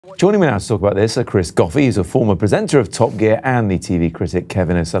Joining me now to talk about this are Chris Goffey, who's a former presenter of Top Gear, and the TV critic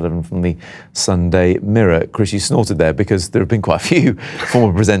Kevin O'Sullivan from the Sunday Mirror. Chris, you snorted there because there have been quite a few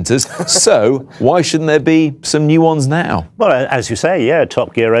former presenters. So why shouldn't there be some new ones now? Well, as you say, yeah,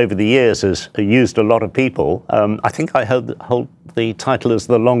 Top Gear over the years has used a lot of people. I think I hold the title as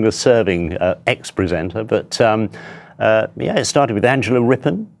the longest-serving ex-presenter, but yeah, it started with Angela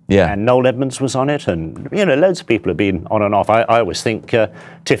Rippon. Yeah. And Noel Edmonds was on it, and loads of people have been on and off. I always think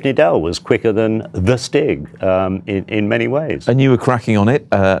Tiffany Dell was quicker than The Stig in many ways. And you were cracking on it,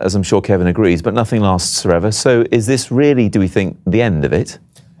 as I'm sure Kevin agrees, but nothing lasts forever. So is this really, do we think, the end of it?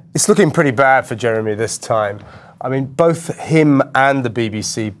 It's looking pretty bad for Jeremy this time. I mean, both him and the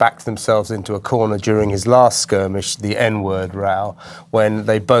BBC backed themselves into a corner during his last skirmish, the N-word row, when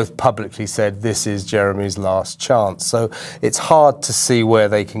they both publicly said this is Jeremy's last chance. So it's hard to see where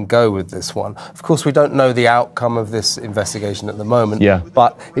they can go with this one. Of course, we don't know the outcome of this investigation at the moment,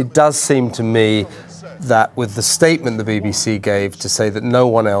 but it does seem to me that with the statement the BBC gave to say that no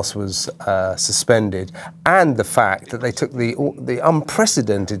one else was suspended, and the fact that they took the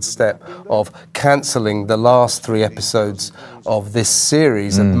unprecedented step of cancelling the last 3 episodes of this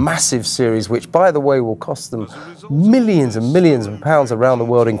series, a massive series which, by the way, will cost them millions and millions of pounds around the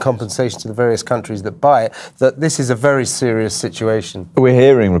world in compensation to the various countries that buy it, that this is a very serious situation. We're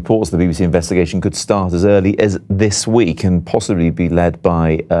hearing reports the BBC investigation could start as early as this week and possibly be led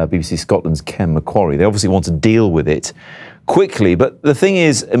by BBC Scotland's Ken McQuarrie. They obviously want to deal with it quickly, but the thing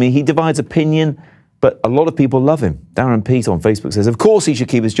is, I mean, he divides opinion, but a lot of people love him. Darren Pete on Facebook says, of course he should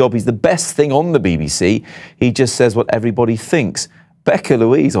keep his job. He's the best thing on the BBC. He just says what everybody thinks. Becca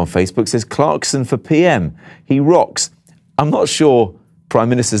Louise on Facebook says, Clarkson for PM. He rocks. I'm not sure Prime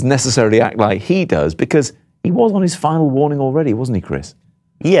Ministers necessarily act like he does, because he was on his final warning already, wasn't he, Chris?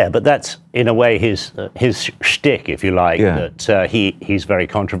 Yeah, but that's in a way his shtick, if you like. Yeah. That he's very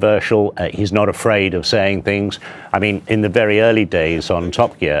controversial. He's not afraid of saying things. I mean, in the very early days on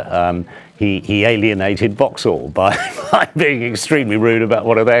Top Gear, he alienated Vauxhall by being extremely rude about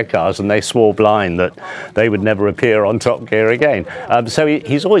one of their cars, and they swore blind that they would never appear on Top Gear again. So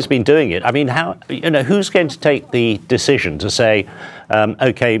he's always been doing it. I mean, who's going to take the decision to say,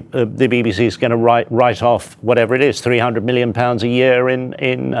 OK, the BBC is going to write off whatever it is, £300 million a year in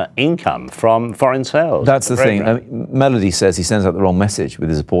income from foreign sales? That's the thing. I mean, Melody says he sends out the wrong message with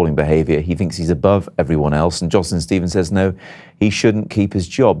his appalling behaviour. He thinks he's above everyone else. And Jocelyn Stevens says, no, he shouldn't keep his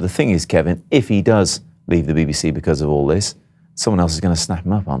job. The thing is, Kevin, if he does leave the BBC because of all this, someone else is going to snap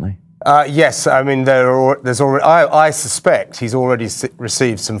him up, aren't they? Yes, I mean, I suspect he's already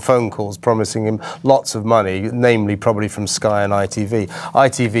received some phone calls promising him lots of money, namely probably from Sky and ITV.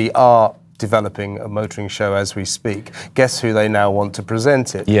 ITV are developing a motoring show as we speak. Guess who they now want to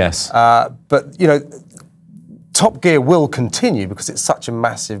present it? Yes. But, Top Gear will continue because it's such a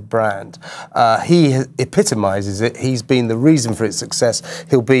massive brand. He epitomises it. He's been the reason for its success.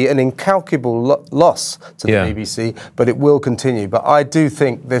 He'll be an incalculable loss to the BBC, but it will continue. But I do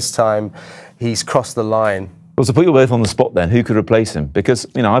think this time he's crossed the line. Well, to put you both on the spot then, who could replace him? Because,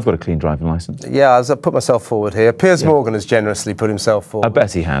 I've got a clean driving licence. Yeah, I put myself forward here. Piers Morgan has generously put himself forward. I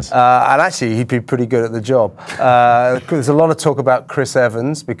bet he has. And actually, he'd be pretty good at the job. There's a lot of talk about Chris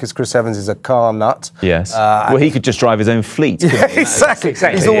Evans, because Chris Evans is a car nut. Yes. Well, he could just drive his own fleet. Yeah, exactly.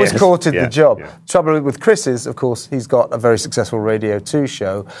 He's always courted the job. Trouble with Chris is, of course, he's got a very successful Radio 2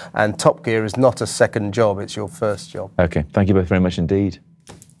 show, and Top Gear is not a second job, it's your first job. OK, thank you both very much indeed.